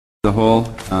the whole.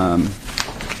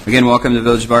 Again, welcome to the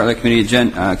Village of Bartlett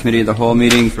Committee of the Whole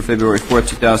meeting for February 4th,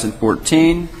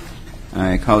 2014.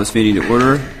 I call this meeting to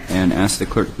order and ask the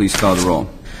clerk to please call the roll.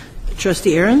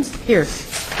 Trustee Ahrens? Here.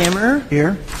 Kammerer?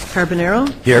 Here.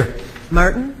 Carbonaro? Here.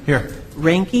 Martin? Here.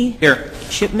 Ranke? Here.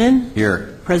 Shipman?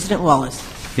 Here. President Wallace?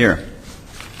 Here.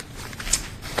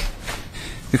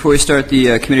 Before we start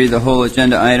the Committee of the Whole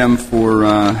agenda item for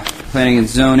Planning and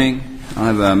Zoning, I'll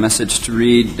have a message to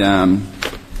read.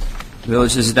 The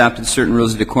Village has adopted certain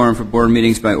rules of decorum for board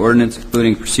meetings by ordinance,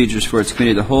 including procedures for its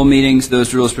Committee of the Whole meetings.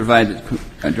 Those rules provide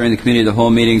that during the Committee of the Whole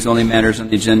meetings, only matters on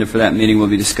the agenda for that meeting will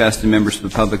be discussed, and members of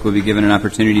the public will be given an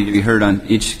opportunity to be heard on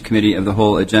each Committee of the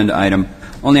Whole agenda item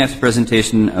only after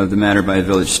presentation of the matter by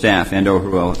village staff, and or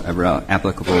whoever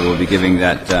applicable will be giving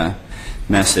that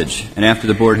message. And after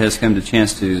the board has come to a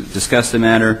chance to discuss the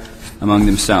matter among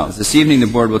themselves. This evening, the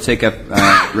board will take up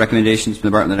recommendations from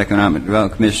the Bartlett Economic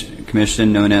Development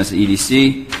Commission, known as the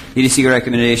EDC. EDC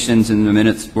recommendations in the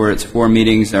minutes for its 4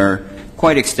 meetings are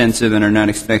quite extensive and are not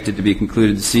expected to be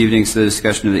concluded this evening, so the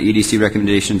discussion of the EDC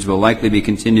recommendations will likely be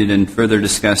continued and further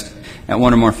discussed at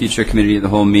one or more future Committee of the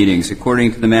Whole meetings.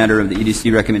 According to the matter of the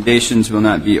EDC recommendations, will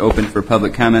not be open for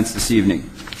public comments this evening.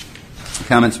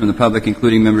 Comments from the public,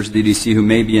 including members of the EDC who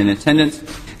may be in attendance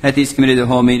at these Committee of the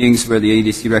Whole meetings where the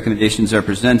EDC recommendations are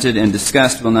presented and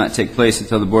discussed, will not take place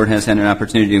until the board has had an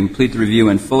opportunity to complete the review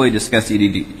and fully discuss the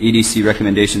EDC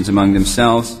recommendations among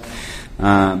themselves.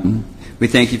 We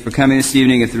thank you for coming this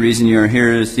evening. If the reason you are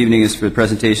here this evening is for the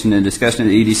presentation and discussion of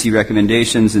the EDC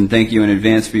recommendations, and thank you in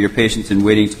advance for your patience in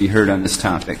waiting to be heard on this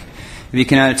topic. If you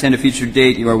cannot attend a future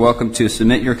date, you are welcome to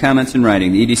submit your comments in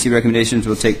writing. The EDC recommendations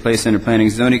will take place under Planning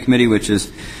and Zoning Committee, which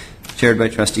is chaired by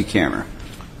Trustee Kammerer.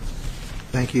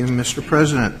 Thank you, Mr.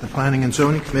 President. The Planning and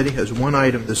Zoning Committee has one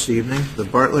item this evening, the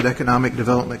Bartlett Economic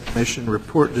Development Commission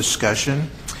report discussion,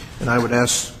 and I would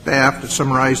ask staff to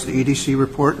summarize the EDC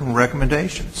report and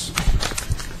recommendations.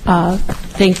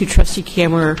 Thank you, Trustee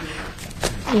Kammerer.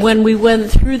 When we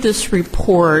went through this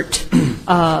report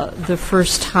the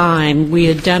first time, we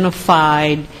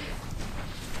identified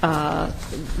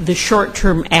the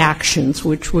short-term actions,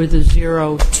 which were the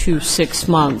 0 to 6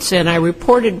 months. And I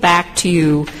reported back to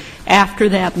you after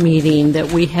that meeting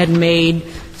that we had made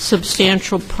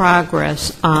substantial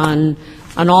progress on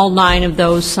all 9 of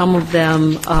those. Some of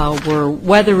them were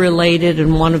weather-related,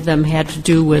 and one of them had to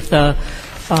do with a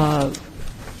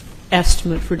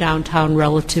estimate for downtown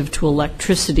relative to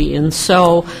electricity. And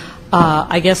so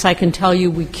I guess I can tell you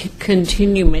we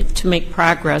continue to make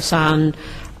progress on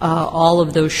all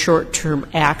of those short-term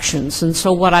actions. And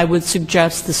so what I would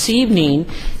suggest this evening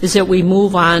is that we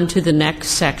move on to the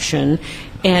next section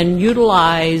and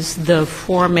utilize the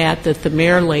format that the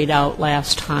mayor laid out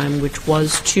last time, which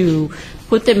was to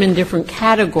put them in different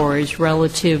categories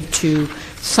relative to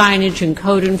signage and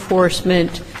code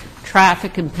enforcement,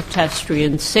 traffic and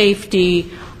pedestrian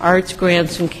safety, arts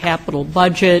grants and capital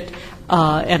budget,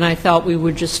 and I thought we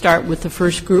would just start with the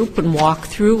first group and walk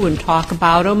through and talk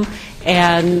about them,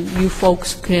 and you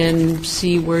folks can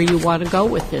see where you want to go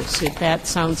with this. If that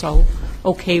sounds all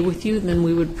okay with you, then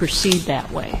we would proceed that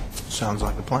way. Sounds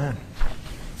like a plan.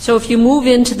 So if you move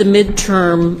into the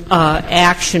midterm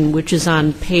action, which is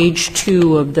on page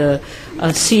 2 of the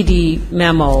CD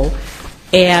memo,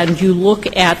 and you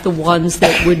look at the ones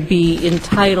that would be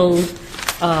entitled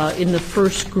in the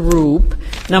first group,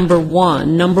 number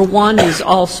 1. Number 1 is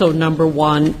also number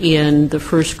 1 in the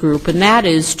first group, and that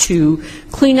is to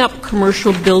clean up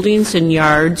commercial buildings and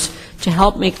yards to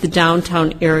help make the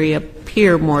downtown area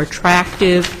appear more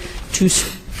attractive to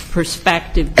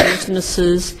prospective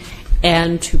businesses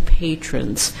and to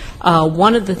patrons.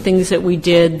 One of the things that we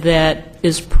did that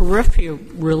is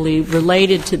peripherally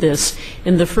related to this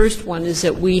in the first one is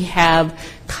that we have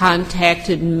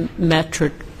contacted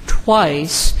Metric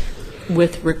twice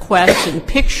with requests and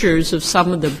pictures of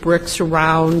some of the bricks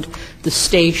around the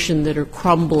station that are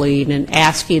crumbling and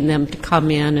asking them to come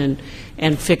in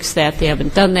and fix that. They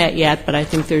haven't done that yet, but I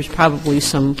think there's probably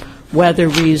some weather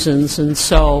reasons, and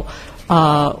so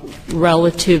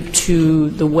relative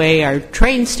to the way our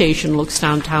train station looks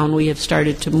downtown, we have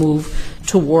started to move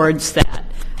towards that.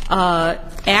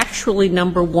 Actually,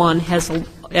 number 1 has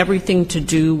everything to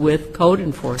do with code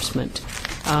enforcement,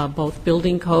 both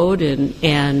building code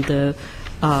and the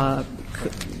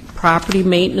property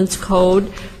maintenance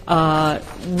code.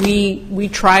 We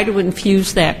try to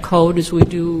infuse that code, as we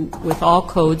do with all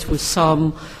codes, with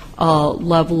some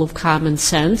level of common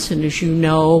sense, and as you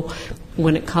know,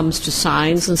 when it comes to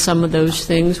signs and some of those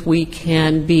things, we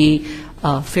can be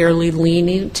fairly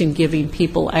lenient in giving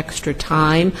people extra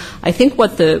time. I think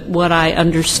what I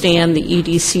understand the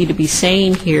EDC to be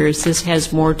saying here is this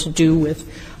has more to do with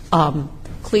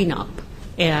cleanup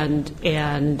and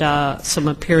some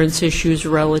appearance issues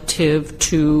relative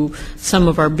to some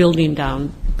of our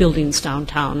buildings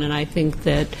downtown. And I think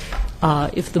that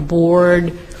if the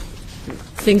board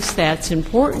thinks that's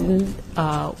important,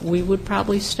 we would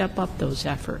probably step up those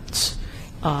efforts,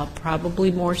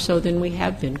 probably more so than we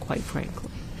have been, quite frankly.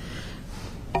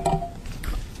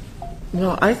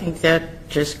 Well, I think that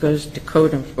just goes to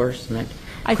code enforcement.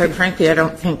 Quite frankly, I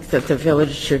don't think that the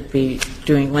village should be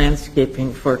doing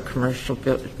landscaping for commercial,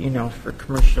 for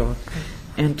commercial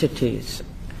entities.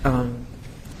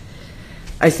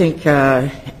 I think,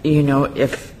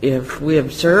 if we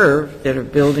observe that a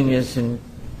building is in,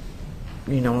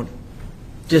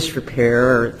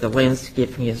 disrepair or the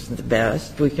landscaping isn't the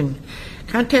best, we can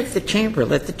contact the chamber,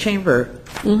 let the chamber,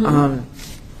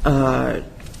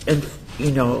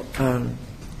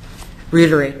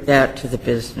 reiterate that to the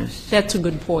business. That's a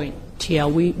good point,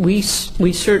 TL.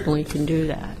 We certainly can do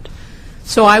that.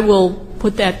 So I will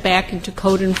put that back into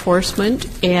code enforcement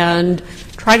and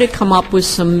try to come up with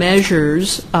some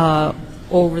measures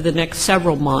over the next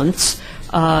several months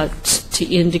to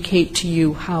indicate to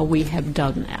you how we have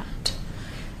done that.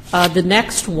 The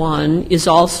next one is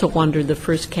also under the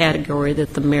first category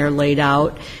that the mayor laid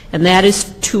out, and that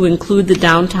is to include the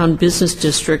downtown business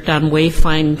district on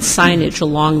wayfinding signage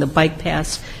along the bike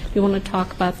paths. Do you want to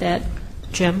talk about that,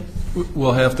 Jim?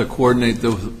 We'll have to coordinate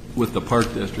with the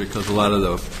park district because a lot of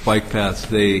the bike paths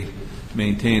they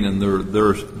maintain and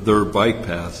their bike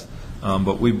paths.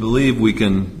 But we believe we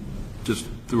can just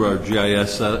through our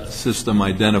GIS system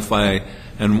identify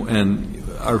and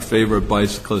our favorite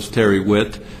bicyclist Terry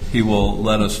Witt. He will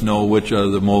let us know which are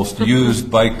the most used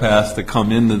bike paths to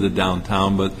come into the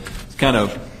downtown, but it's kind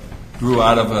of grew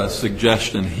out of a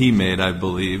suggestion he made, I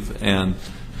believe, and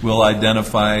we'll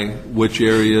identify which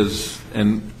areas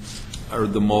and are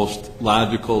the most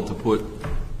logical to put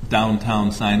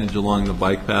downtown signage along the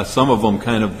bike path. Some of them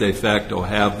kind of de facto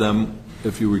have them.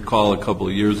 If you recall, a couple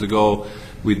of years ago,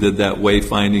 we did that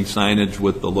wayfinding signage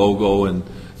with the logo and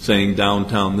saying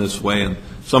downtown this way, and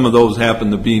some of those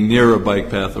happen to be near a bike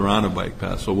path or on a bike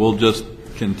path. So we'll just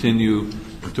continue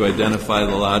to identify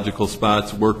the logical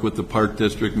spots, work with the park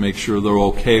district, make sure they're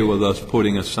okay with us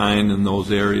putting a sign in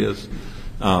those areas,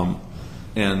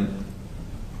 and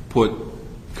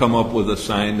come up with a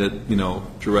sign that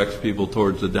directs people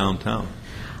towards the downtown.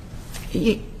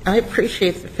 I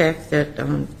appreciate the fact that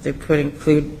they could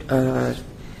include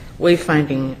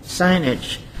wayfinding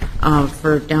signage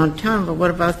for downtown, but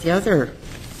what about the other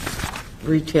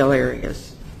retail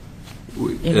areas?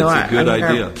 It's a good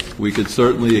idea. We could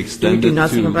certainly extend it to... Do we do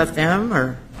nothing about them,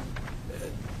 or...?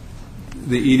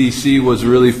 The EDC was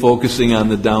really focusing on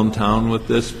the downtown with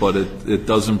this, but it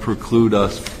doesn't preclude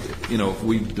us, if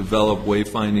we develop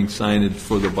wayfinding signage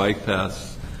for the bike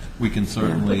paths, we can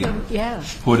certainly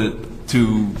put it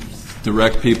to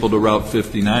direct people to Route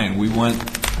 59. We went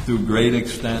through great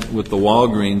extent with the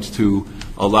Walgreens to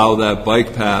allow that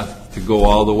bike path to go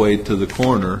all the way to the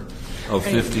corner of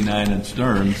 59 and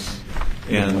Stearns,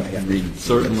 and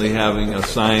certainly having a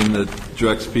sign that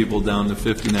directs people down to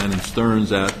 59 and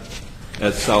Stearns at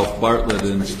South Bartlett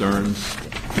and Stearns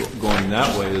going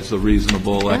that way is a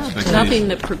reasonable expectation. Nothing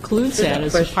that precludes that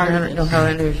as a part of it. I don't know how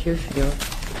any of you feel.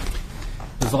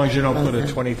 As long as you don't put a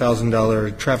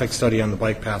 $20,000 traffic study on the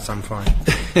bike paths, I'm fine.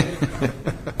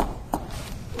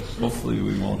 Hopefully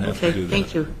we won't have to do that.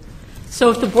 Thank you. So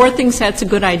if the board thinks that's a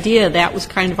good idea, that was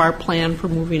kind of our plan for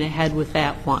moving ahead with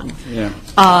that one. Yeah.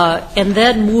 And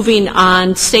then moving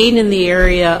on, staying in the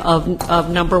area of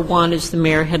number 1 as the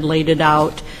mayor had laid it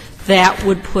out, that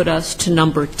would put us to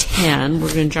number 10.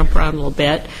 We're going to jump around a little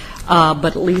bit, but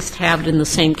at least have it in the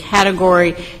same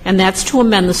category, and that's to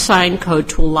amend the sign code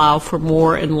to allow for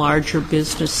more and larger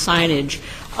business signage.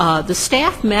 The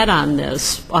staff met on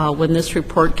this when this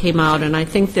report came out, and I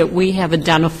think that we have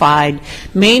identified,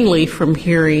 mainly from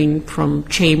hearing from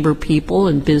chamber people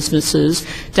and businesses,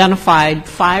 identified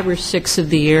 5 or 6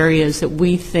 of the areas that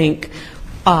we think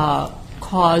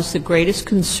cause the greatest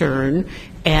concern,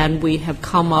 and we have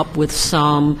come up with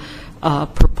some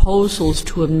proposals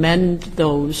to amend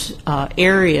those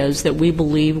areas that we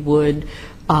believe would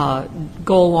go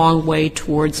a long way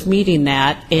towards meeting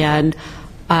that, and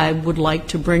I would like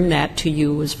to bring that to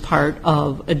you as part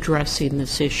of addressing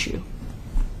this issue.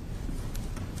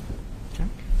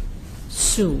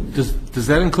 Soon. Does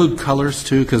that include colors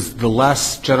too? Because the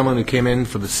last gentleman who came in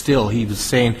for the still, he was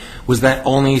saying, was that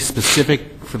only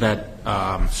specific for that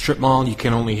strip mall? You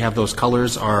can only have those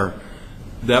colors, or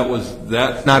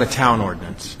That Not a town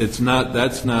ordinance.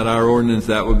 that's not our ordinance,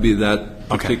 that would be that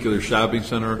particular shopping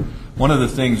center. One of the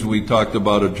things we talked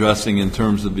about addressing in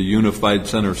terms of the unified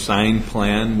center sign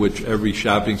plan, which every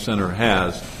shopping center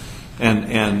has,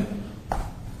 and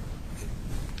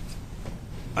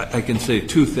I can say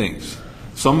two things.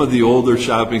 Some of the older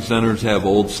shopping centers have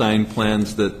old sign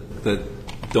plans that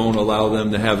don't allow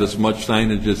them to have as much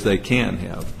signage as they can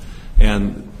have.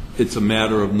 And it's a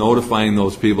matter of notifying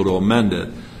those people to amend it.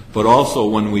 But also,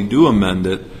 when we do amend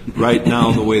it, right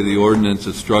now, the way the ordinance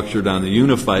is structured on the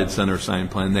unified center sign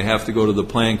plan, they have to go to the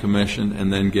Plan Commission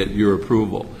and then get your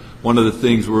approval. One of the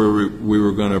things we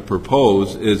were going to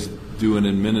propose is do an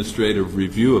administrative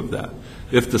review of that.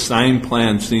 If the sign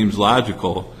plan seems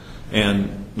logical,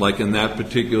 and like in that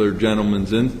particular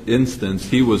gentleman's instance,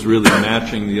 he was really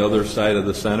matching the other side of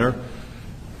the center,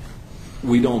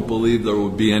 we don't believe there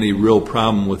would be any real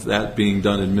problem with that being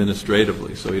done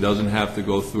administratively. So he doesn't have to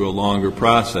go through a longer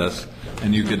process,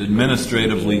 and you could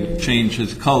administratively change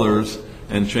his colors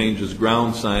and change his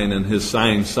ground sign and his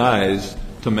sign size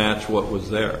to match what was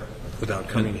there. Without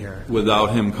coming here. Without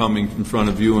him coming in front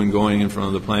of you and going in front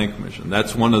of the Plan Commission.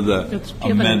 That's one of the Do you have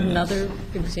amendments. another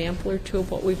example or two of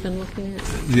what we've been looking at?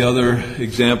 The other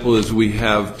example is we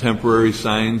have temporary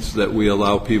signs that we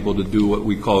allow people to do what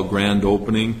we call grand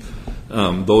opening.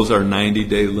 Those are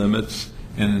 90-day limits,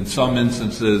 and in some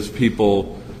instances,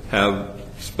 people have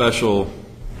special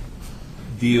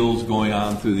deals going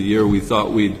on through the year. We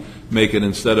thought we'd make it,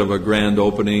 instead of a grand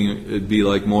opening, it'd be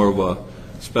like more of a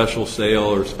special sale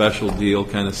or special deal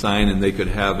kind of sign, and they could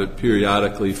have it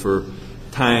periodically for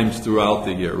times throughout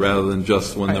the year rather than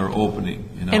just when they're opening.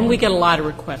 You know? And we get a lot of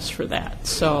requests for that,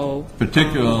 so.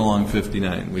 Particularly along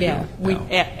 59.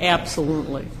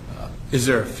 Absolutely. Is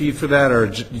there a fee for that, or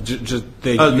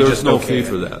there's no fee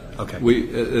for that.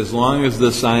 Okay. As long as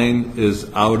the sign is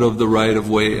out of the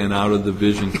right-of-way and out of the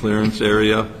vision clearance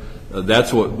area,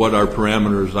 that's what our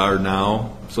parameters are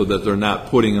now, so that they're not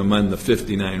putting them in the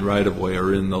 59 right-of-way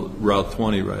or in the Route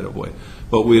 20 right-of-way.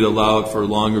 But we'd allow it for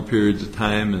longer periods of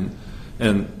time,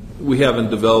 and we haven't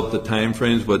developed the time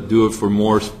frames, but do it for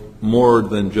more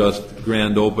than just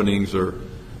grand openings or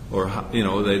they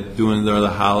do it during the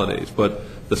holidays. But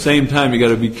at the same time, you got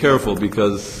to be careful,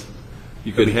 because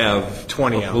you could have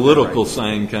 20 a political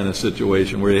sign kind of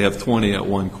situation where you have 20 at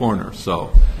one corner.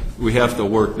 So we have to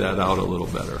work that out a little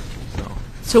better.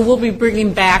 So we'll be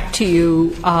bringing back to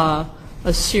you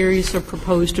a series of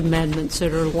proposed amendments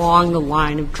that are along the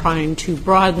line of trying to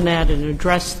broaden that and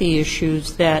address the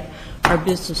issues that our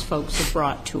business folks have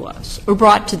brought to us, or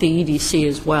brought to the EDC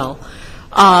as well.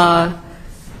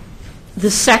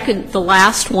 The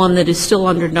last one that is still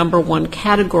under number 1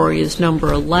 category is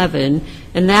number 11,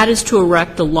 and that is to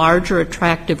erect a larger,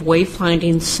 attractive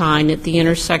wayfinding sign at the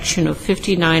intersection of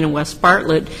 59 and West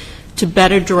Bartlett to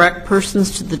better direct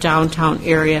persons to the downtown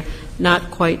area. Not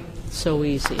quite so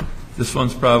easy. This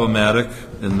one's problematic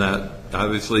in that,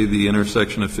 obviously, the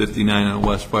intersection of 59 and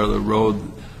West Bartlett Road,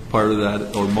 part of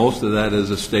that, or most of that,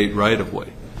 is a state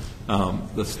right-of-way.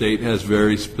 The state has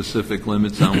very specific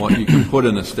limits on what you can put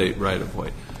in a state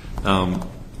right-of-way.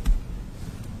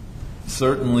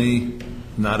 Certainly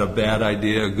not a bad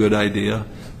idea, a good idea.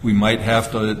 We might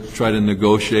have to try to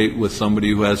negotiate with somebody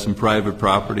who has some private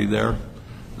property there.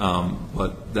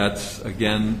 But that's,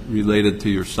 again, related to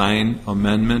your sign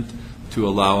amendment to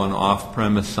allow an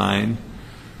off-premise sign.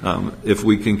 If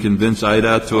we can convince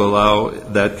IDOT to allow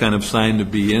that kind of sign to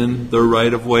be in their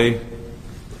right-of-way,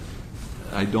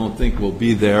 I don't think we'll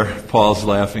be there. Paul's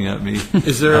laughing at me.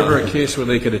 Is there ever a case where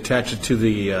they could attach it to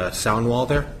the sound wall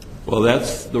there? Well,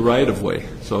 that's the right-of-way,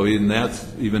 so even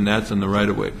that's in the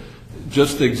right-of-way.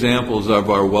 Just examples of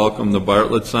our Welcome to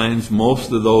Bartlett signs,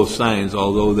 most of those signs,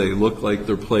 although they look like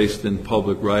they're placed in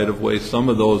public right-of-way, some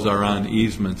of those are on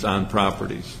easements on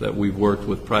properties that we've worked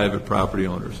with private property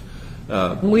owners.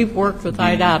 We've worked with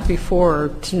IDOT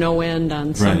before to no end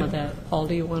on some Right. of that. Paul,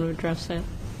 do you want to address that?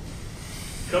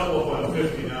 A couple of on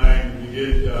 59, we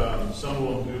did, some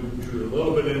of them drew a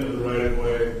little bit into the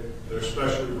right-of-way. There are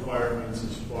special requirements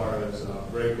as far as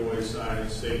breakaway signage,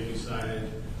 safety signage.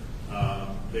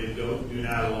 They do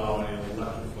not allow any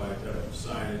electrified type of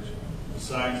signage. The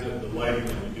signs that the lighting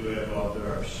that we do have out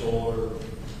there are solar.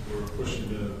 We're pushing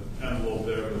the envelope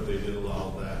there, but they did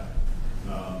allow that.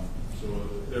 So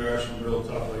there are some real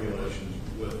tough regulations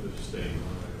with the state on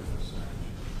right-of-way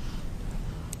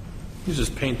signage. You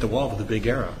just paint the wall with a big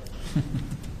arrow.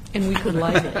 And we could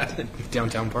light it.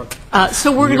 Downtown Park.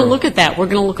 So we're going to look at that. We're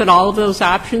going to look at all of those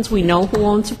options. We know who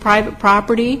owns a private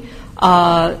property.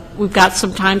 We've got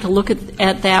some time to look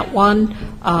at that one.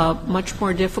 Much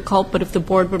more difficult, but if the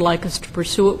board would like us to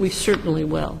pursue it, we certainly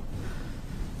will.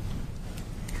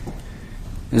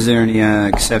 Is there any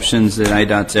exceptions that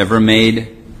IDOT's ever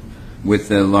made with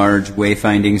the large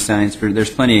wayfinding signs? There's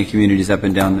plenty of communities up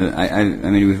and down the. I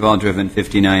mean, we've all driven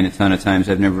 59 a ton of times.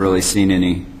 I've never really seen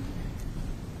any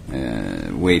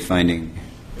wayfinding.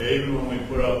 Yeah, even when we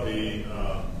put up the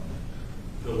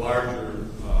larger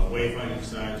wayfinding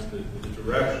signs, the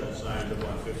directional signs up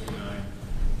on 59,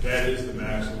 that is the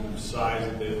maximum size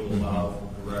that they will allow for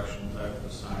directional type of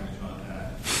signage on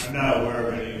that. I'm not aware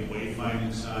of any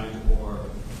wayfinding signs or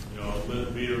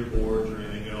meter boards or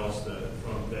anything else that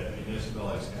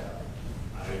municipalities have.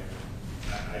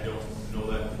 I don't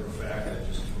know that for a fact. I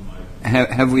just from my.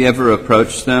 Have we ever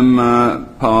approached them,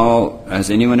 Paul? Has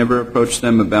anyone ever approached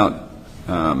them about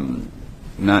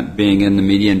not being in the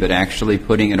median, but actually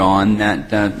putting it on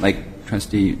that, like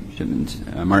Trustee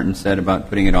Martin said about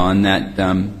putting it on that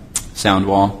sound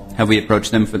wall? Have we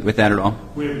approached them with that at all?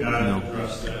 We have not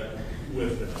addressed that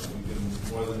with them.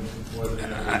 More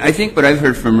than I think what I've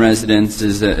heard from residents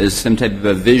is some type of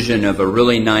a vision of a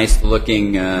really nice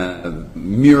looking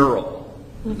mural.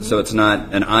 Mm-hmm. So it's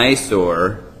not an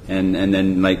eyesore, and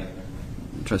then like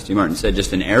Trustee Martin said,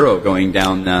 just an arrow going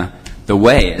down the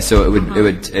way. So it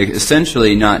would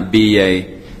essentially not be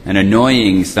an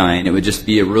annoying sign. It would just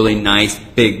be a really nice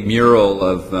big mural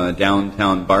of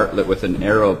downtown Bartlett with an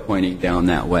arrow pointing down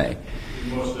that way.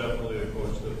 We most definitely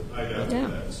approach I got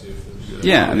that to see if there's.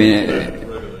 Yeah, I mean.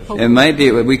 It might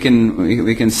be we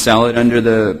can sell it under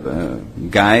the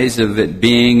guise of it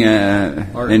being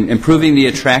improving the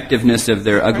attractiveness of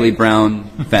their ugly brown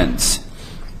fence.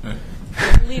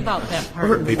 Leave out that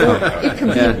part. It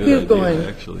can keep going.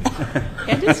 Actually.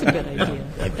 That is a good idea.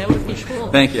 That would be cool.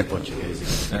 Thank you.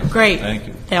 Great. Thank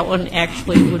you. That one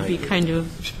actually would be kind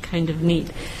of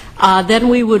neat. Then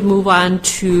we would move on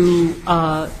to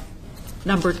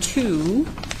number 2,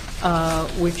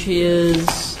 which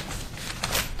is.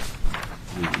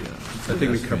 I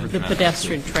think we covered the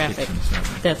pedestrian traffic.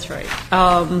 That's right.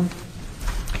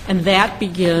 And that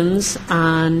begins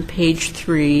on page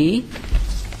 3,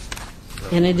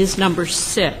 and it is number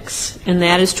 6, and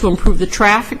that is to improve the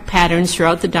traffic patterns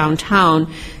throughout the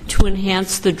downtown, to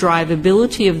enhance the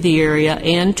drivability of the area,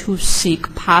 and to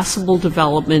seek possible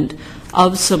development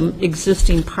of some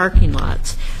existing parking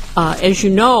lots. As you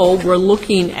know, we're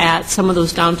looking at some of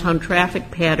those downtown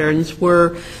traffic patterns.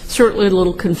 We're certainly a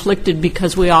little conflicted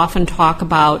because we often talk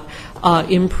about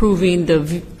improving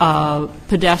the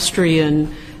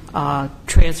pedestrian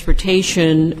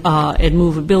transportation and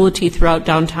movability throughout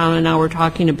downtown, and now we're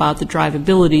talking about the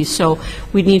drivability. So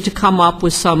we need to come up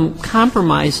with some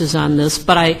compromises on this.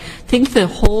 But I think the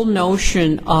whole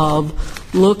notion of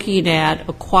looking at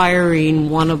acquiring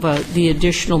one of the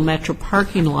additional Metro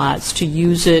parking lots to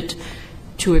use it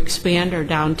to expand our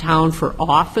downtown for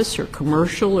office or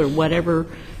commercial or whatever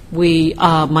we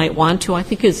might want to, I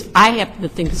happen to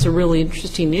think is a really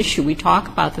interesting issue. We talk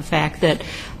about the fact that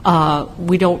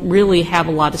we don't really have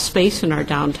a lot of space in our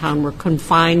downtown. We're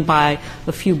confined by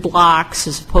a few blocks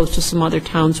as opposed to some other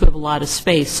towns who have a lot of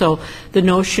space. So the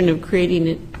notion of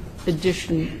creating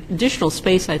additional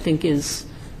space, I think, is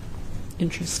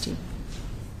interesting.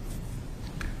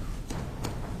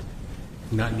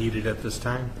 Not needed at this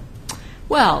time?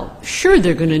 Well, sure,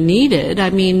 they're going to need it. I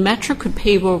mean, Metro could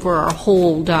pave over our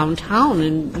whole downtown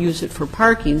and use it for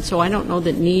parking, so I don't know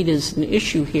that need is an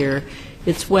issue here.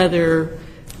 It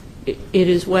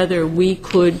is whether we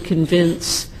could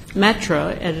convince Metro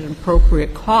at an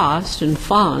appropriate cost and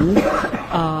fund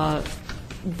that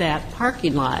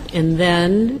parking lot. And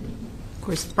then, of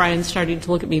course, Brian's starting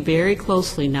to look at me very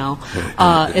closely now.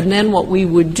 And then what we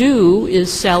would do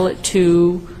is sell it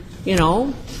to,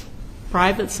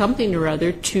 private something or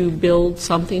other to build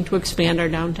something to expand our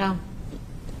downtown.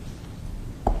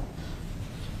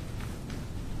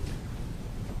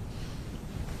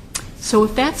 So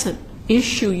if that's an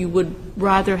issue you would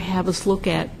rather have us look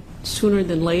at sooner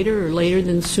than later or later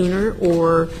than sooner,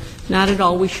 or not at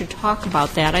all, we should talk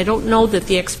about that. I don't know that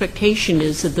the expectation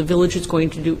is that the village is going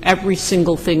to do every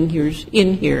single thing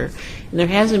in here. And there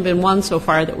hasn't been one so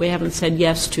far that we haven't said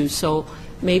yes to, so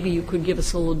maybe you could give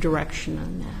us a little direction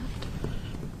on that.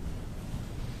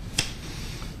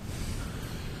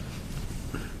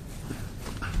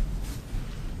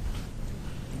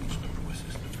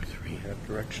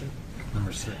 Direction?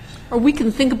 Number 6. Or we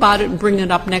can think about it and bring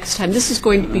it up next time. This is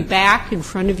going to be back in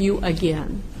front of you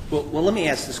again. Well, let me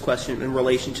ask this question in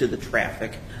relation to the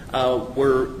traffic.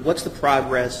 What's the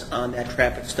progress on that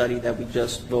traffic study that we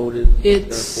just voted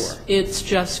for? It's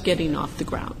just getting off the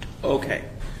ground. Okay.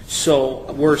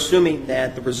 So we're assuming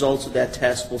that the results of that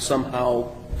test will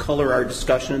somehow color our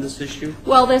discussion of this issue?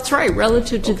 Well, that's right.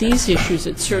 Relative to these issues,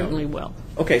 it certainly will.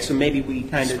 Okay, so maybe we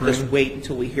kind of just wait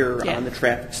until we hear Yeah. on the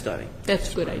traffic study.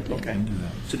 That's a good idea. Okay.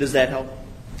 So does that help?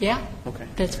 Yeah. Okay.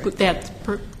 That's good.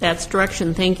 That's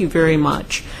direction. Thank you very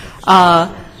much.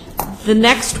 The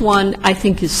next one, I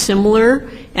think, is similar,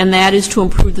 and that is to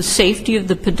improve the safety of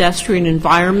the pedestrian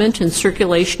environment and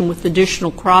circulation with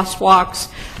additional crosswalks.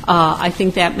 I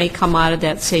think that may come out of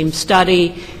that same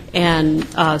study, and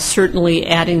certainly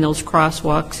adding those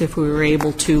crosswalks, if we were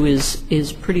able to,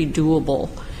 is pretty doable.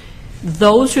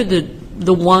 Those are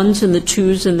the ones and the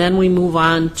twos, and then we move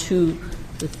on to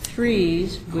the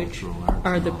threes, which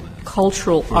are the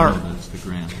cultural art.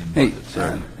 Hey,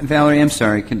 Valerie, I'm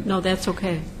sorry. No, that's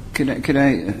okay. Could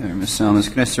I, Ms. Salmas,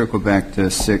 could I circle back to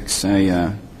 6?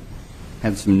 I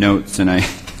had some notes, and I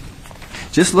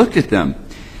just looked at them.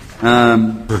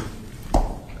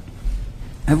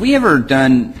 Have we ever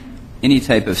done any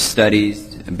type of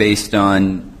studies based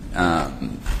on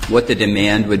what the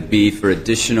demand would be for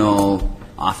additional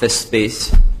office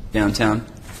space downtown?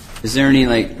 Is there any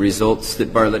results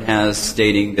that Bartlett has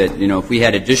stating that if we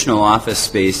had additional office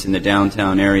space in the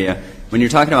downtown area, when you're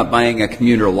talking about buying a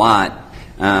commuter lot,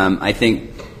 I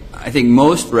think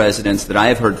most residents that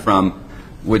I've heard from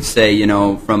would say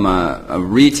from a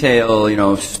retail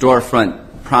storefront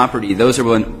property, those are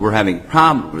what we're having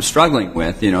we're struggling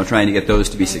with trying to get those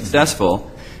to be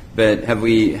successful. But have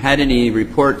we had any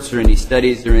reports or any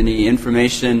studies or any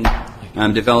information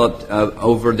developed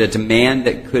over the demand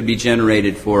that could be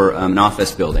generated for an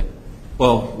office building?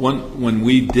 Well, when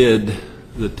we did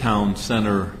the town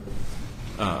center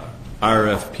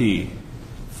RFP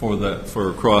for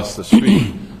across the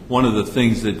street, one of the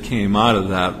things that came out of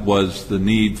that was the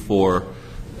need for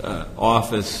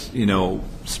office,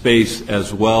 space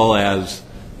as well as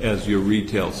your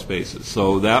retail spaces.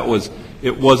 So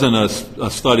it wasn't a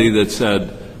study that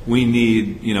said we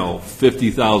need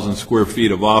 50,000 square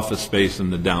feet of office space in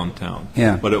the downtown.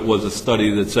 Yeah. But it was a study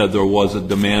that said there was a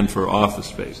demand for office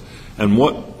space. And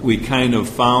what we kind of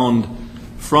found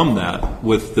from that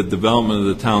with the development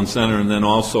of the town center and then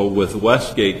also with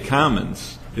Westgate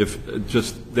Commons, if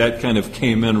just that kind of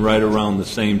came in right around the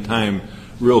same time,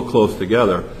 real close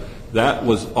together, that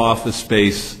was office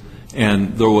space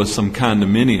and there was some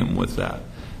condominium with that.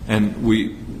 And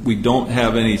we don't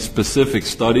have any specific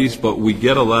studies, but we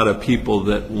get a lot of people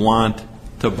that want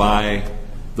to buy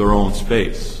their own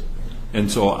space. And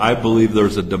so I believe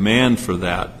there's a demand for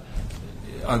that.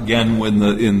 Again,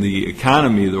 in the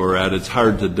economy that we're at, it's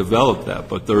hard to develop that,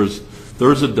 but there's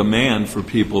a demand for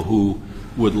people who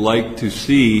would like to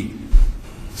see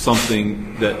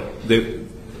something that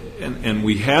and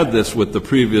we had this with the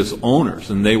previous owners,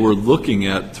 and they were looking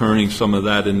at turning some of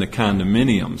that into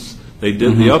condominiums. They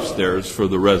did the upstairs for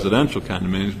the residential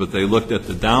condominiums, but they looked at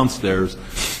the downstairs,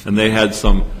 and they had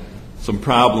some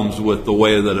problems with the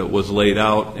way that it was laid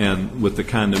out and with the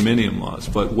condominium laws.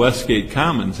 But Westgate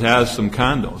Commons has some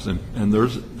condos, and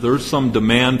there's some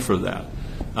demand for that.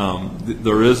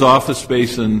 There is office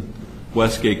space in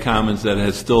Westgate Commons that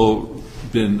has still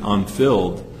been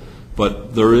unfilled,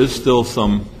 but there is still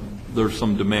some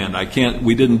demand.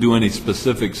 We didn't do any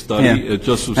specific study. Yeah. It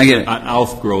just was an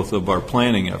outgrowth of our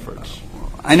planning efforts.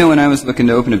 I know when I was looking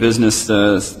to open a business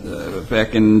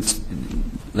back in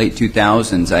late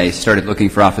 2000s, I started looking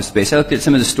for office space. I looked at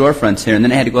some of the storefronts here, and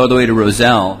then I had to go all the way to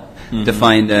Roselle to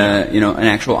find an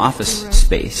actual office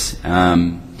space.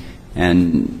 And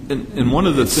one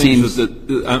of the things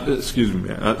excuse me,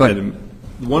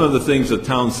 one of the things that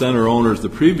town center owners, the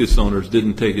previous owners,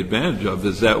 didn't take advantage of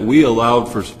is that we allowed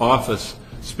for office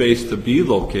space to be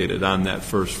located on that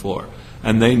first floor,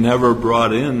 and they never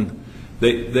brought in.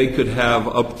 They could have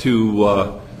up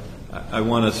to I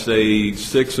want to say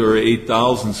 6,000 or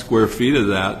 8,000 square feet of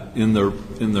that in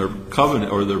their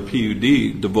covenant or their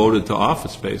PUD devoted to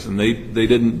office space, and they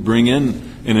didn't bring in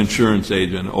an insurance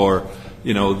agent or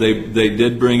they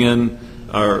did bring in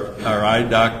our eye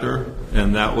doctor.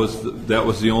 And that was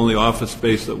the only office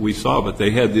space that we saw, but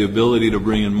they had the ability to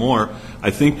bring in more.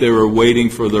 I think they were waiting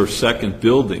for their second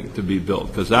building to be built,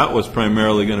 because that was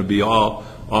primarily going to be all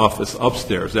office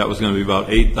upstairs. That was going to be about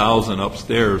 8,000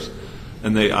 upstairs,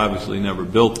 and they obviously never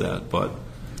built that. But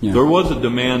there was a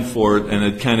demand for it, and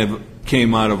it kind of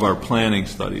came out of our planning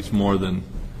studies more than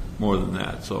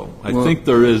that. So I think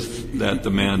there is that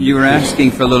demand. You were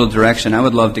asking for a little direction. I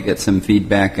would love to get some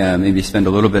feedback, maybe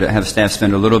have staff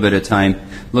spend a little bit of time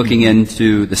looking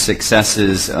into the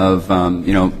successes of,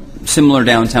 similar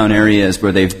downtown areas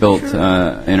where they've built,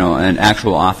 an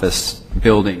actual office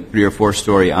building, 3 or 4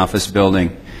 story office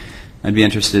building. I'd be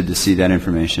interested to see that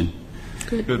information.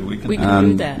 Good. We can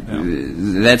do that.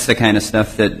 That's the kind of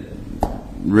stuff that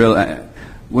when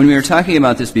we were talking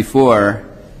about this before,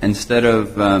 instead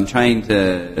of trying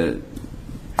to,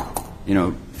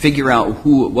 figure out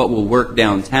what will work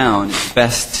downtown, it's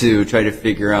best to try to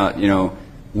figure out,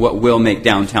 what will make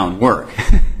downtown work.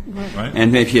 Right.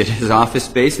 And maybe it is office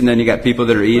space, and then you got people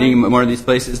that are eating more of these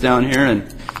places down here,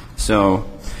 and so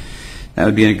that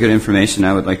would be good information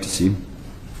I would like to see.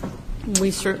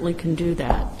 We certainly can do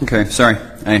that. Okay, sorry.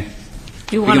 We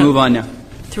You can want move on now.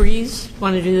 threes?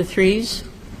 Want to do the threes?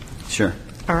 Sure.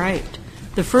 All right.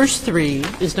 The first three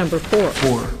is number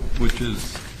 4. Which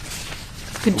is,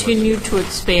 Continue to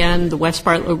expand the West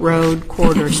Bartlett Road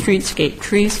corridor streetscape,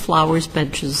 trees, flowers,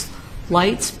 benches,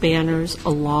 lights, banners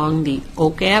along the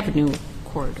Oak Avenue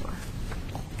corridor.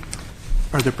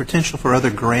 Are there potential for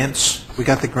other grants? We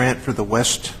got the grant for the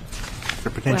west. Is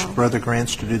there potential Well- for other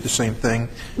grants to do the same thing?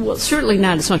 Well, certainly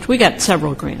not as much. We got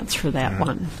several grants for that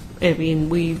one. I mean,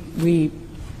 we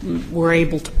were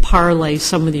able to parlay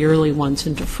some of the early ones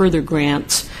into further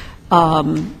grants.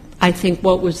 I think,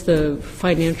 what was the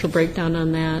financial breakdown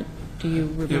on that? Do you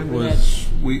it remember that? was,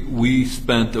 we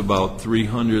spent about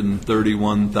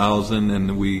 $331,000,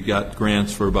 and we got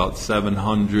grants for about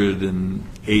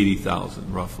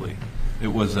 $780,000, roughly.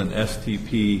 It was an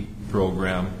STP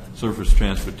program, Surface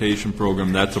Transportation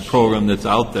Program. That's a program that's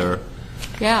out there.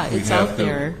 Yeah, it's out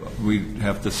there. We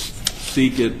have to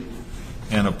seek it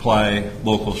and apply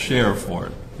local share for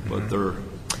it, but they're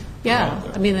Yeah, out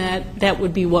there. I mean, that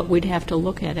would be what we'd have to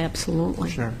look at,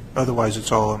 absolutely. Sure. Otherwise,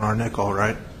 it's all on our nickel,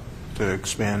 right, to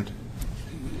expand?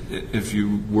 If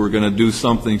you were going to do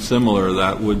something similar,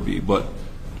 that would be, but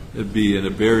it'd be at a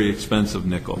very expensive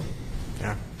nickel.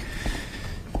 Yeah.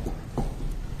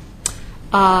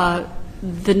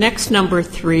 The next number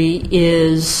 3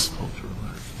 is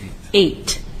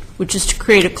 8, which is to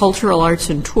create a Cultural Arts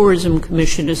and Tourism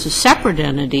Commission as a separate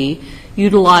entity,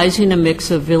 utilizing a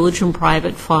mix of village and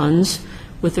private funds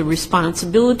with the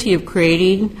responsibility of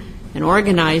creating and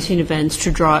organizing events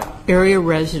to draw area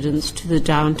residents to the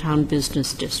downtown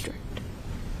business district.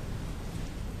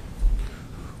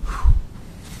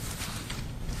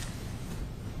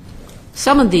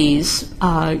 Some of these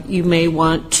you may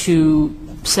want to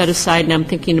set aside, and I'm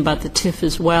thinking about the TIF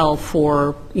as well,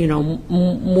 for,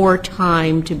 more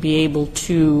time to be able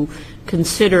to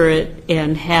consider it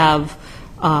and have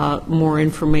more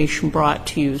information brought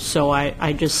to you. So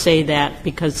I just say that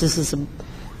because this is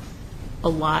a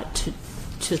lot to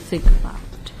think about.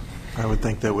 I would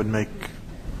think that would make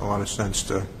a lot of sense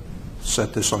to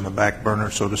set this on the back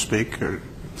burner, so to speak, or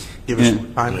give us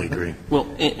some time. I agree. Well,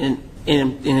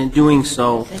 in doing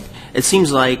so, it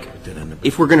seems like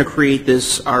if we're going to create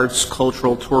this arts,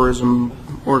 cultural, tourism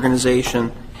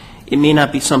organization, it may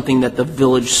not be something that the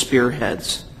village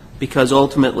spearheads, because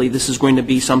ultimately this is going to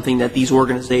be something that these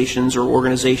organizations or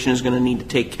organization is going to need to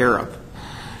take care of.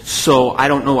 So I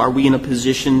don't know, are we in a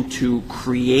position to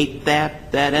create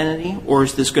that entity, or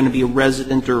is this going to be a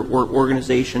resident or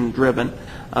organization-driven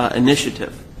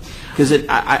initiative? Because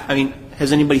I mean,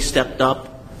 has anybody stepped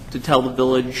up to tell the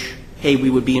village, hey,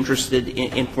 we would be interested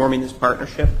in forming this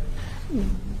partnership?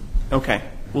 Okay.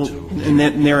 Well, and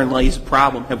therein lies the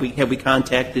problem. Have we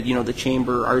contacted, the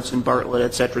Chamber, Arts and Bartlett,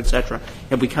 et cetera, et cetera?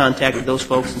 Have we contacted those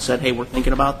folks and said, hey, we're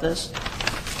thinking about this?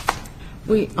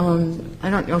 We, I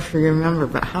don't know if you remember,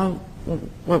 but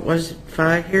what was it,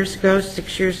 5 years ago,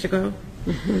 6 years ago?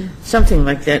 Mm-hmm. Something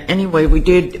like that. Anyway, we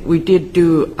did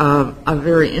do a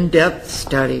very in-depth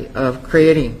study of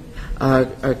creating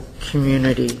a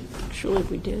community Actually,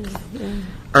 we did, yeah.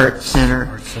 art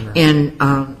center. And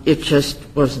it just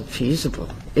wasn't feasible.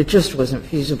 It just wasn't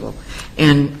feasible.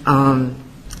 And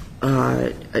I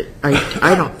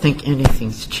don't think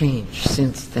anything's changed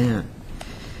since then.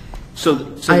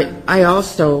 So I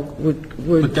also would.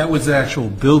 But that was actual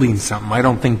building something. I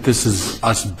don't think this is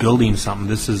us building something.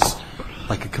 This is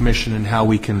like a commission and how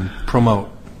we can promote.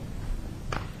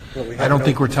 I don't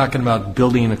think we're talking about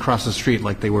building across the street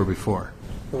like they were before.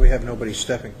 But we have nobody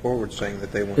stepping forward saying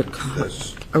that they want to do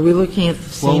this. Are we looking at the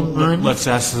same one? Let's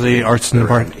ask the Arts and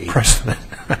Art president.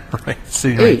 Right,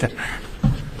 sitting right there.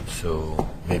 So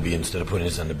maybe instead of putting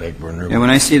this on the back burner. And when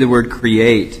I see the word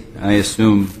create, I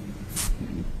assume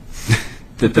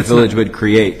that the village would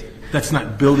create. That's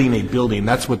not building a building.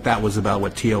 That's what that was about,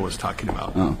 what Tio was talking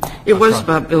about. Oh. It was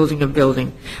about building a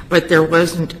building, but there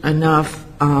wasn't enough.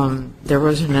 There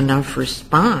wasn't enough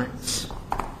response.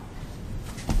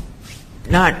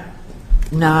 There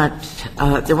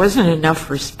wasn't enough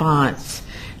response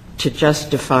to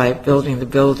justify building the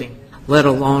building, let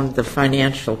alone the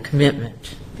financial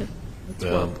commitment.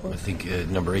 I think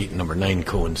number 8 and number 9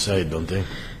 coincide, don't they?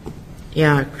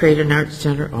 Yeah, create an art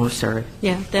center. Oh, sorry.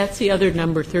 Yeah, that's the other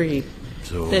number 3.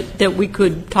 So- that we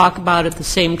could talk about at the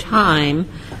same time,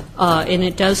 and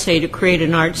it does say to create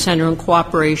an art center in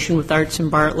cooperation with Arts in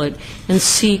Bartlett and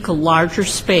seek a larger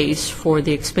space for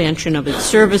the expansion of its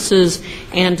services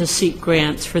and to seek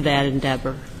grants for that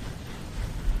endeavor.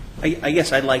 I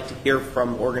guess I'd like to hear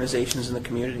from organizations in the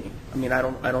community. I mean, I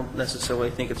don't necessarily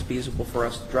think it's feasible for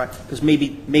us to drive, because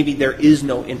maybe there is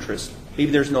no interest.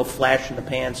 Maybe there's no flash in the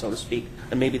pan, so to speak,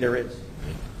 and maybe there is.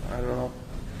 I don't know.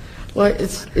 Well,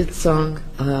 it's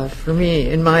for me,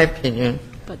 in my opinion,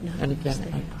 But no, and again,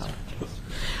 I apologize.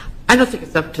 I don't think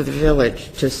it's up to the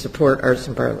village to support Arts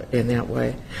in Bartlett in that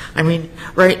way. I mean,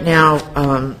 right now,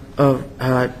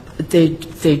 they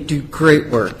do great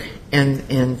work, and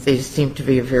they seem to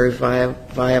be a very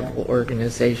viable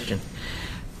organization.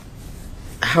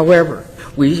 However,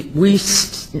 we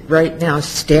right now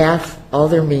staff all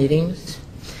their meetings.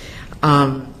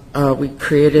 We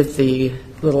created the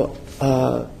little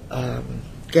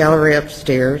gallery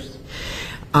upstairs,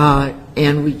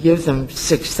 and we give them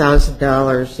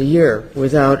 $6,000 a year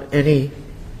without any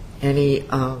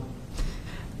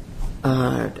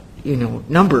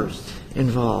numbers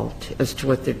involved as to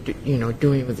what they're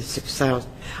doing with the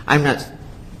 6,000. I'm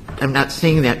not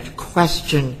saying that to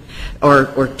question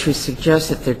or to suggest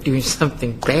that they're doing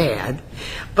something bad,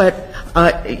 but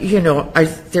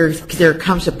there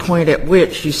comes a point at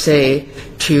which you say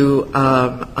to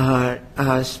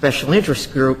a special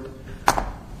interest group,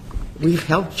 we've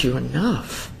helped you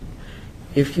enough.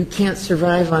 If you can't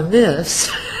survive on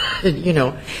this, then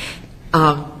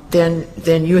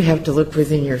you have to look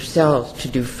within yourselves to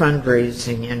do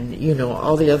fundraising and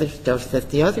all the other stuff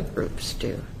that the other groups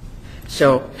do.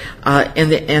 So,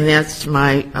 and that's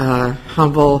my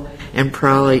humble and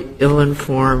probably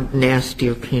ill-informed, nasty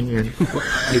opinion.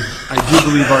 I do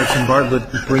believe Arts in Bartlett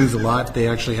brings a lot. They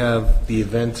actually have the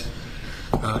event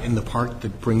in the park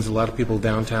that brings a lot of people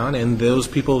downtown, and those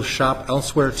people shop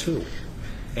elsewhere too.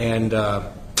 And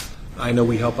I know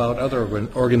we help out other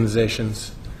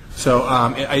organizations. So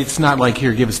it's not like,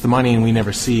 here, give us the money, and we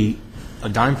never see a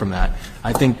dime from that.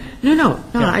 I think... No,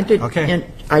 Yeah. I didn't. Okay. And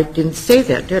I didn't say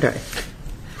that, did I?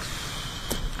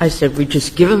 I said we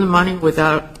just give them the money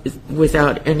without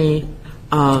any,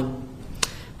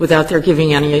 without their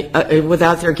giving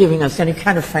us any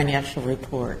kind of financial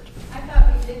report. I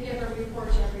thought we did give a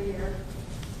report every year.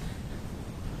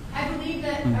 I believe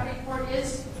that a report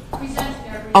is presented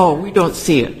every year. Oh, we don't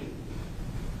see it.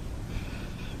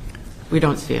 We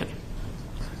don't see it.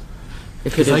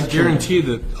 If it Because I is true. guarantee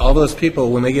that all those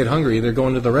people, when they get hungry, they're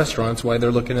going to the restaurants while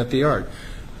they're looking at the yard.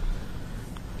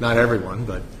 Not everyone,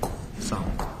 but some,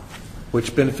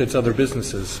 which benefits other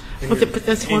businesses. But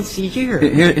that's once a year.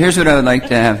 Here's what I would like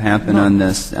to have happen on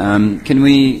this. Can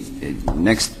we,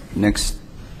 next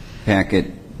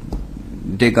packet,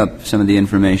 dig up some of the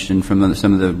information from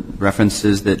some of the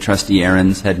references that Trustee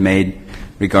Ahrens had made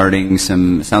regarding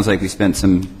sounds like we spent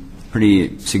some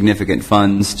pretty significant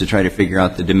funds to try to figure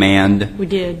out the demand. We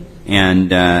did.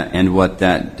 And what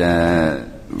that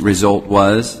result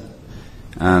was.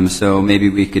 So maybe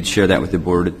we could share that with the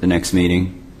board at the next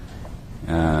meeting.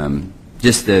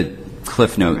 Just the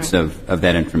cliff notes of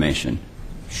that information.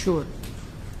 Sure.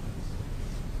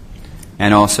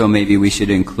 And also maybe we should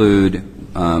include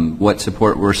what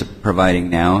support we're providing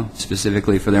now,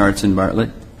 specifically for the Arts in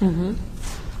Bartlett. Mm-hmm.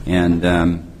 And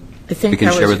I think we can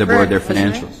that share was with the board their correct,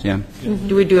 wasn't financials. Yeah. it?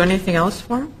 Do we do anything else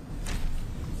for them?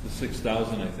 The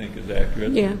 6,000, I think, is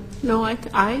accurate. Yeah. No, I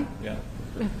Yeah.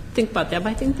 think about that,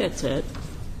 but I think that's it.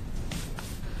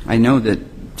 I know that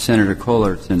Senator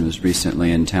Collerton was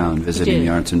recently in town visiting did. the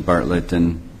Arts in Bartlett,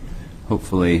 and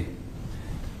hopefully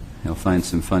he'll find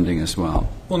some funding as well.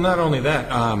 Well, not only that,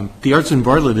 the Arts in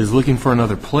Bartlett is looking for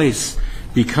another place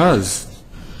because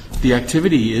the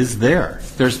activity is there.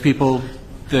 There's people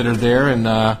that are there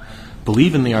and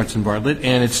believe in the Arts in Bartlett,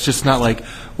 and it's just not like,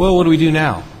 well, what do we do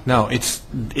now? No,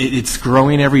 it's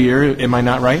growing every year. Am I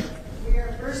not right? We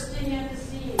are bursting at the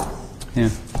seams. Yeah.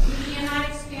 We cannot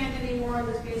expand any more in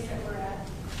the space that we're at.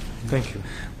 Thank you.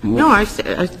 No, I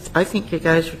think you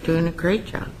guys are doing a great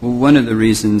job. Well, one of the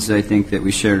reasons I think that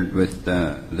we shared with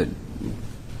that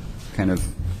kind of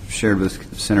shared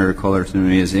with Senator Collerton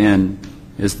when he is in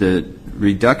is the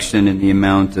reduction in the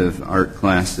amount of art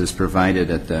classes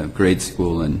provided at the grade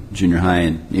school and junior high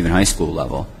and even high school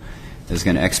level is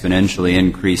going to exponentially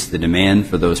increase the demand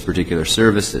for those particular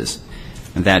services.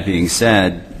 And that being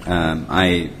said,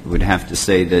 I would have to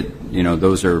say that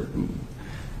those are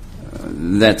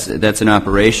that's an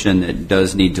operation that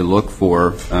does need to look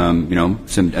for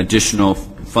some additional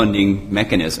funding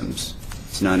mechanisms.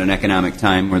 It's not an economic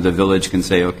time where the village can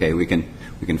say, okay, we can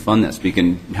fund this. We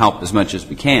can help as much as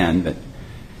we can, but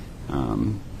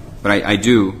But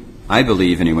I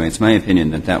believe anyway, it's my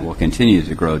opinion that that will continue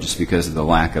to grow just because of the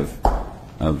lack of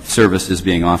services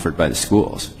being offered by the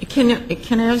schools. Can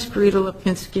I ask Rita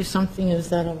Lipinski something? Is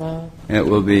that allowed? It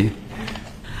will be.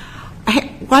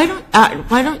 Why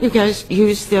don't you guys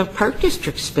use the Park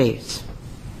District space?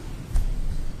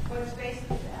 What space is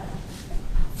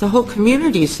that? The whole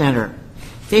community center.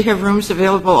 They have rooms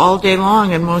available all day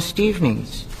long and most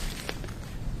evenings.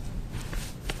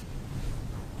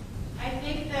 I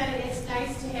think that it's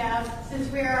nice to have,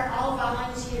 since we are all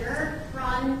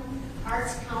volunteer-run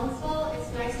arts council,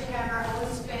 it's nice to have our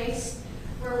own space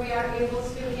where we are able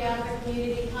to have the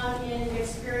community come in and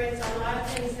experience a lot of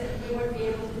things that we wouldn't be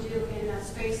able to do in a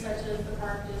space such as the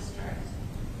Park District.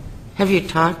 Have you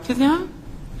talked to them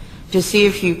to see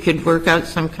if you could work out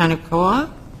some kind of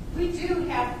co-op? We do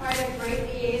have quite a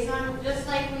great liaison, just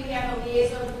like we have a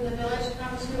liaison from the village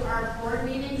come to our board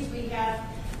meetings. We have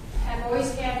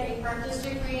always had a Park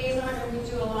District liaison, and we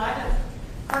do a lot of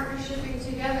partnershiping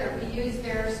together. We use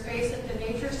their space at the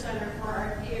Nature Center for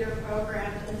our theater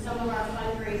programs and some of our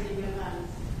fundraising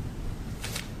events.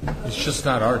 It's just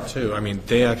not art, too. I mean,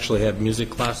 they actually have music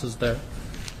classes there,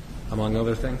 among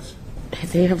other things.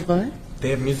 They have what? They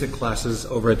have music classes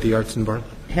over at the Arts in Bartlett.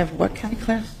 Have what kind of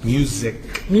class?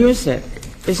 Music. Music.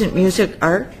 Isn't music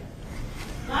art?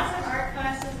 Lots of art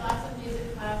classes, lots of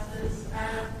music classes.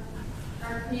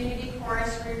 Our community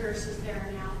chorus rehearses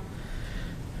there now.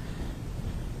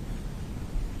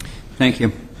 Thank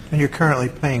you. And you're currently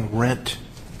paying rent,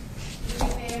 We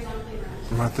pay a monthly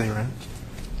rent. monthly rent.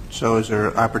 So is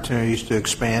there opportunities to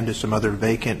expand to some other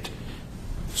vacant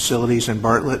facilities in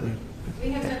Bartlett? And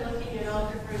We have been looking at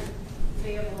all different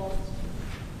available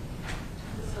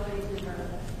facilities in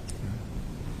Bartlett.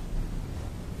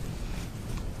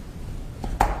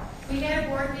 We had a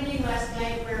board meeting last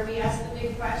night where we asked the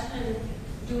big question,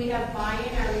 do we have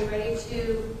buy-in? Are we ready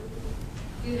to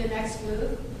do the next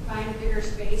move, find a bigger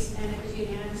space? And it was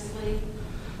unanimously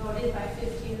voted by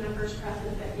 15 members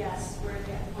present that yes, we're at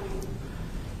that point.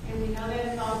 And we know that it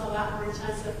involves a lot more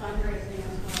intensive fundraising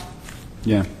as well.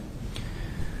 Yeah.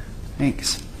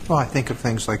 Thanks. well, I think of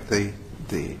things like the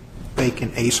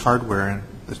vacant Ace Hardware in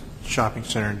the shopping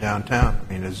center in downtown.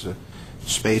 I mean, as a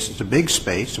space, it's a big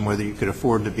space, and whether you could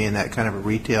afford to be in that kind of a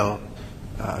retail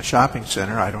shopping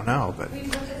center, I don't know, but We've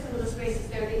looked at some of the spaces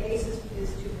there. The Ace is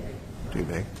too big. too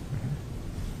big.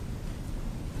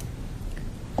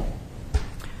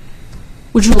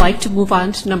 Would you like to move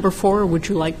on to number 4, or would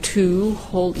you like to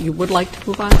hold, you would like to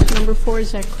move on to number 4,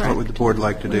 is that correct? What would the board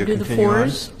like to do? Wanna do the Continue on?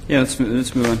 4s? Yeah, let's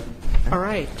move on. All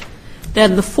right.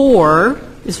 Then the 4,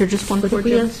 is there just one What 4?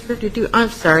 did we ask her to do? I'm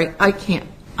sorry, I can't.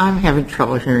 I'm having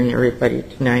trouble hearing everybody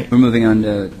tonight. We're moving on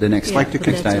to the next Yeah, but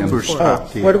that's item. number We're 4.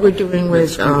 stopped here. What are we doing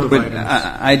with, But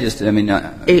I just, I mean,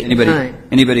 8 and 9.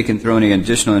 anybody can throw any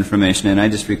additional information in. I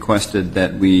just requested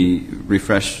that we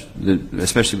refresh,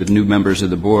 especially with new members of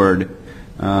the board,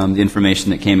 the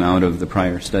information that came out of the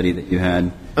prior study that you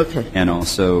had. Okay. And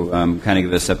also kind of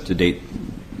give us up-to-date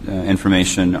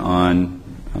information on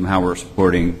how we're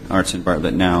supporting Arts in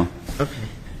Bartlett now. okay.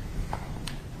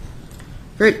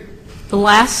 Great. The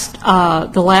last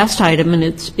item, and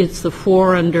it's the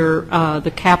 4 under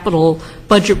the capital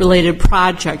budget-related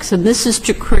projects, and this is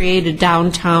to create a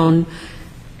downtown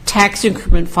tax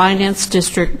increment finance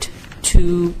district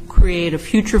to create a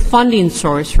future funding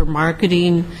source for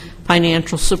marketing,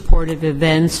 financial supportive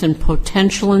events, and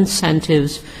potential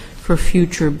incentives for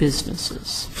future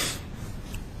businesses.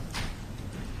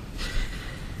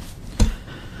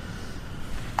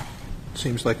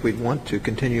 Seems like we'd want to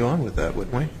continue on with that,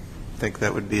 wouldn't we? I think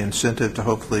that would be incentive to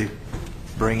hopefully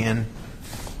bring in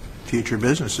future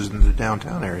businesses in the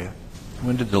downtown area.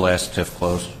 When did the last TIF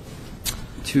close?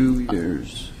 2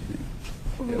 years.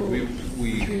 Yeah, we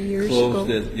 3 years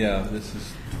closed ago. it, yeah, this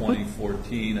is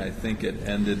 2014. I think it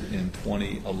ended in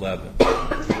 2011.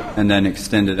 And then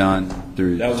extended on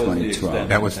through That was the 2012. extension.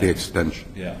 That was the extension,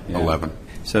 Yeah. 11.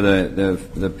 So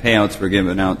the payouts were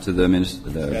given out to the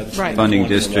That's Right. funding 2011.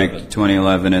 district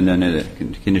 2011, and then it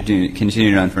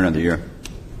continued on for another year,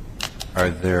 Are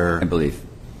there, I believe.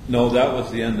 No, that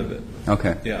was the end of it.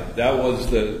 Okay. Yeah, that was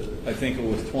I think it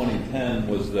was 2010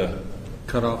 was the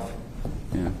Cutoff.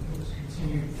 Yeah. It was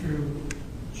continued through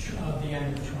the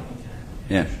end of 2010.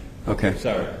 Yeah. Okay.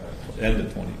 Sorry, end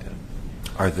of 2010.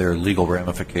 Are there legal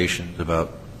ramifications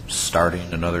about starting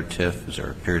another TIF? Is there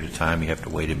a period of time you have to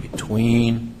wait in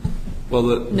between? Well,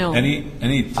 No. any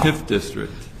TIF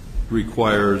district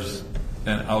requires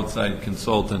an outside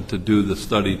consultant to do the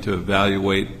study to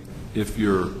evaluate if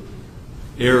your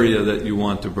area that you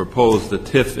want to propose the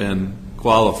TIF in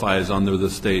qualifies under the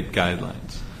state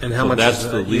guidelines. And how So much that's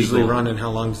does the that usually legal- run, and how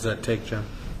long does that take, John?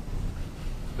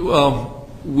 Well,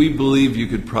 we believe you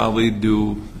could probably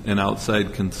do an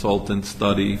outside consultant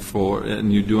study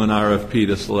and you do an RFP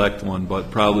to select one,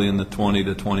 but probably in the $20,000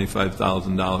 to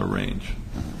 $25,000 range.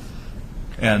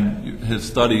 And his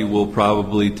study will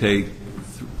probably take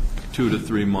 2 to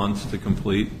 3 months to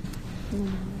complete,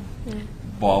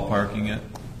 ballparking it.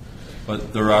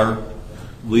 But there are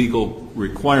legal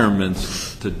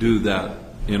requirements to do that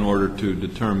in order to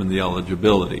determine the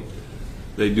eligibility.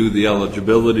 They do the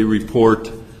eligibility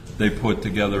report, they put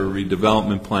together a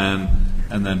redevelopment plan,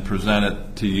 and then present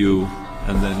it to you,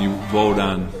 and then you vote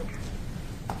on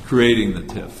creating the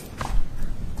TIF.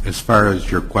 As far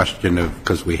as your question of,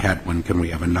 because we had one, can we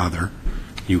have another?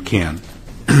 You can,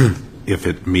 if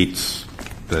it meets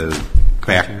the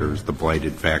factors, the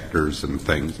blighted factors and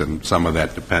things, and some of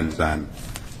that depends on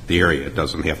the area. It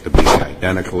doesn't have to be the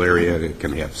identical area. It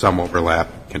can have some overlap.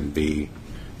 It can be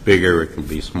bigger. It can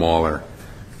be smaller.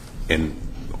 And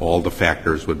all the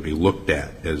factors would be looked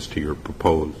at as to your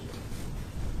proposed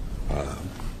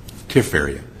TIF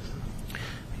area.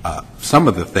 Some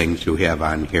of the things you have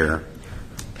on here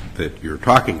that you're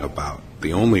talking about,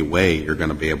 the only way you're going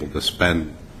to be able to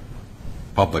spend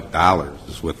public dollars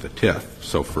is with the TIF.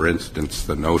 So, for instance,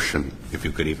 the notion, if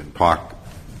you could even talk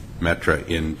Metra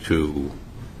into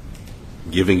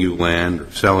giving you land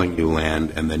or selling you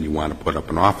land, and then you want to put up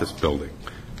an office building.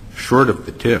 Short of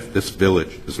the TIF, this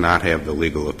village does not have the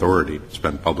legal authority to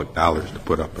spend public dollars to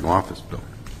put up an office building.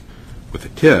 With a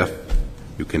TIF,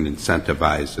 you can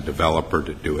incentivize the developer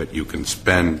to do it. You can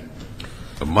spend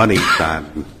the money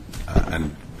on,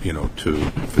 to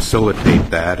facilitate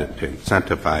that and to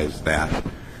incentivize that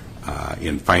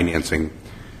in financing.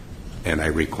 And I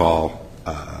recall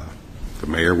the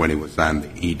mayor, when he was on the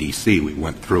EDC, we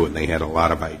went through and they had a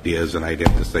lot of ideas, and I'd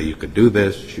have to say, you could do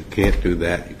this, you can't do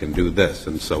that, you can do this.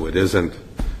 And so it isn't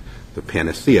the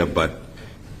panacea, but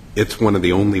it's one of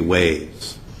the only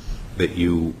ways that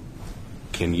you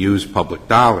can use public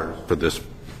dollars for this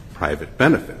private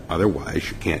benefit. Otherwise,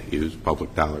 you can't use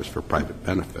public dollars for private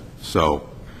benefit. So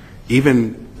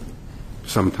even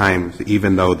sometimes,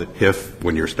 even though the TIF,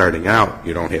 when you're starting out,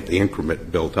 you don't have the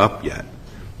increment built up yet,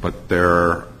 but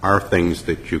there are things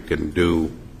that you can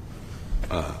do,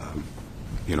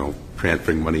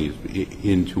 transferring money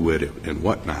into it and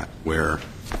whatnot, where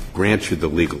grants you the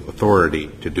legal authority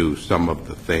to do some of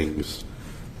the things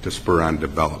to spur on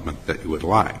development that you would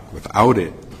like. Without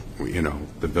it,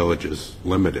 the village is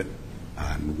limited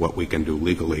on what we can do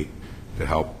legally to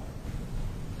help.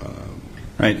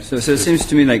 Right. So it seems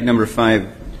to me like number 5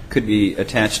 could be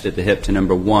attached at the hip to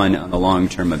number 1 on the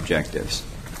long-term objectives.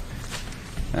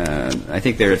 I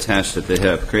think they're attached at the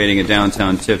hip. Creating a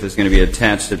downtown TIF is going to be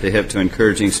attached at the hip to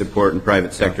encouraging support in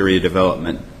private sector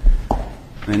redevelopment.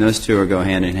 I mean, those two go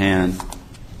hand in hand.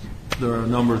 There are a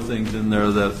number of things in there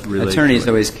that relate. Attorneys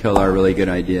always kill our really good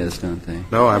ideas, don't they?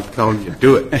 No, I'm telling you,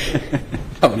 do it.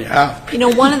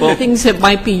 One of the things that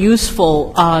might be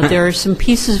useful, there are some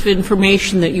pieces of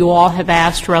information that you all have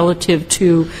asked relative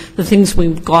to the things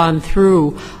we've gone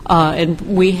through, and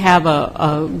we have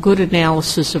a good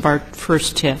analysis of our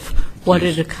first TIF, what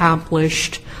it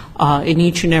accomplished in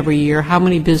each and every year, how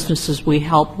many businesses we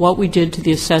helped, what we did to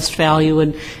the assessed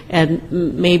value, and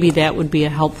maybe that would be a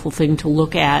helpful thing to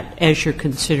look at as you're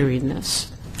considering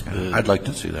this. I'd like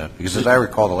to see that, because as I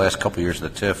recall, the last couple of years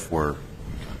of the TIF were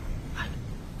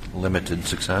limited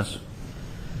success?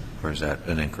 Or is that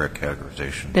an incorrect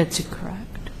categorization? That's incorrect.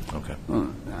 Okay.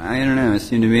 Well, I don't know. It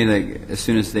seemed to me like as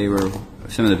soon as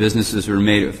some of the businesses were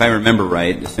made, if I remember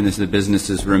right, as soon as the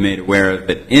businesses were made aware of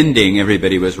it ending,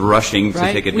 everybody was rushing to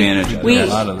take advantage of it. We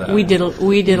did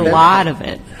a lot of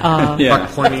it. Buck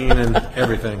pointing and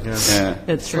everything. Yeah.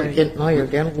 That's right. Getting all your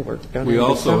dental work done. We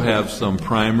also have some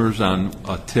primers on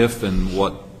a TIF and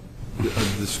what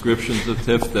descriptions of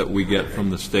TIF that we get from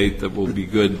the state that will be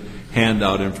good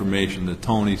handout information that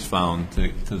Tony's found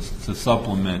to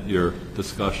supplement your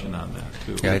discussion on that,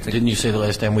 too. Yeah, didn't you say the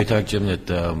last time we talked, Jim, that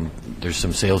there's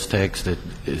some sales tax that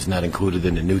is not included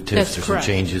in the new TIFs? That's There's correct.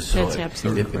 some changes. That's So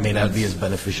absolutely it may not be as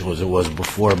beneficial as it was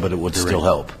before, but it would still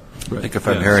help. Right. I think if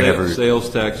I'm hearing sales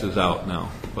tax is out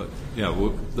now, but yeah,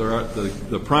 there are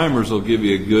the primers will give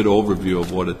you a good overview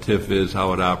of what a TIF is,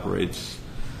 how it operates,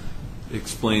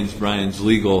 explains Brian's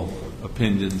legal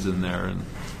opinions in there and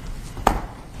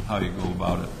how you go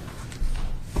about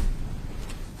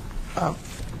it.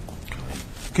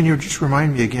 Can you just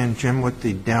remind me again, Jim, what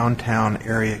the downtown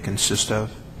area consists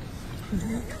of?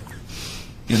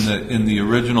 In the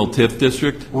original TIF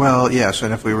district? Well, yes,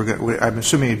 and if we were, I'm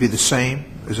assuming it'd be the same.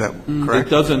 Is that correct? It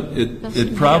doesn't.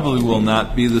 It probably will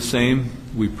not be the same.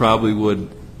 We probably would.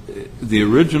 The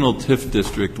original TIF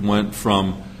district went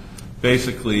from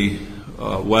basically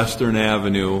Western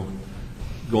Avenue,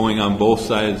 going on both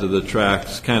sides of the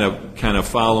tracks, kind of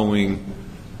following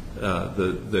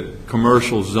the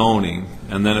commercial zoning,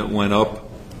 and then it went up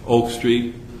Oak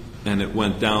Street, and it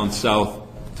went down south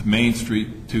to Main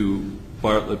Street to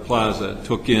Bartlett Plaza. It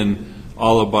took in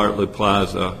all of Bartlett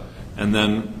Plaza, and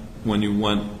then when you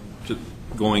went to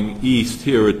going east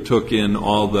here, it took in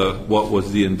all what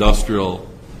was the industrial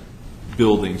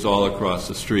buildings all across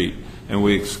the street, and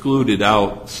we excluded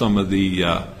out some of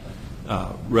the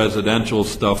residential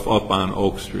stuff up on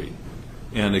Oak Street,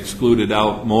 and excluded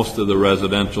out most of the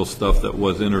residential stuff that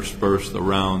was interspersed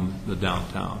around the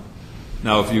downtown.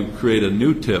 Now, if you create a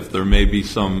new TIF, there may be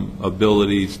some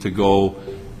abilities to go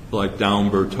like down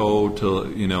Bertaux to,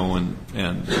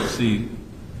 and see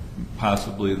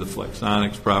possibly the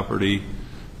Flexonics property.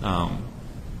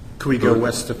 Could we go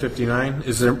west to 59?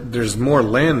 There's more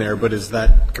land there, but is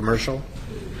that commercial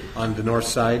on the north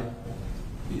side?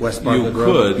 West Bartlett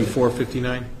Road before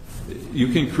 59? You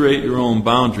can create your own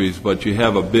boundaries, but you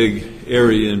have a big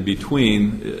area in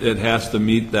between. It has to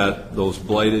meet those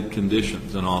blighted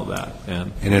conditions and all that.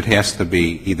 And it has to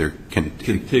be either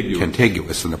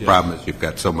contiguous. And the problem is you've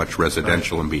got so much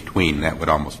residential in between, that would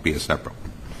almost be a separate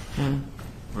one.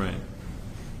 Right.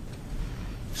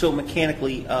 So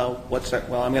mechanically, I'm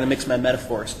going to mix my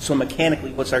metaphors. So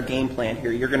mechanically, what's our game plan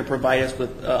here? You're going to provide us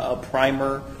with a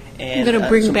primer and I'm going to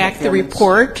bring back the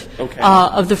report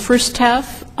of the first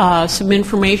TEF, some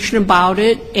information about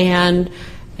it, and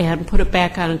put it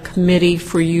back on a committee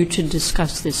for you to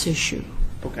discuss this issue.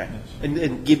 Okay.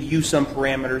 And give you some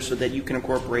parameters so that you can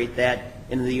incorporate that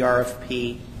into the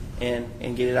RFP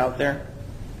and get it out there?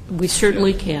 We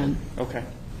certainly can. Okay.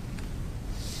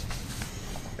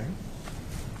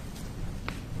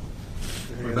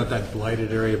 What about that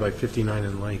blighted area by 59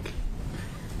 and Lake?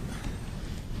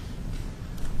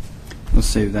 We'll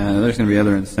save that. There's going to be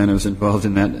other incentives involved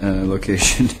in that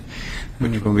location,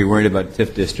 which we'll be worried about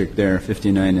TIF district there,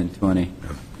 59 and 20.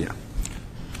 Yeah.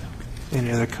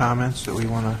 Any other comments that we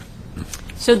want to?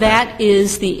 So that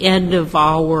is the end of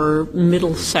our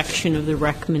middle section of the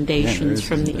recommendations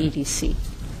from the EDC.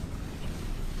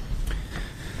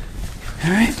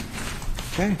 All right.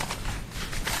 Okay.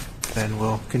 Then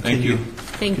we'll continue.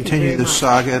 Thank you continue very the much.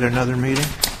 saga at another meeting.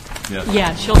 Yes.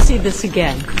 Yeah, she'll see this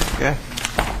again. Okay.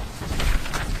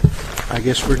 I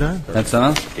guess we're done. That's all?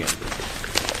 All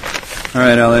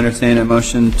right, I'll entertain a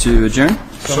motion to adjourn.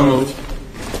 So moved.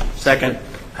 Second.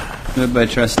 Moved by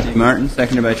Trustee Martin,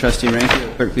 seconded by Trustee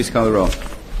Rankin. Clerk, please call the roll.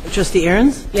 Trustee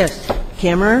Aaron's? Yes.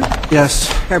 Kammerer? Yes.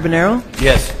 Carbonaro?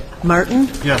 Yes. Martin?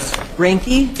 Yes.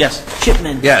 Ranky? Yes.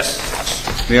 Chipman?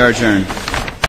 Yes. We are adjourned.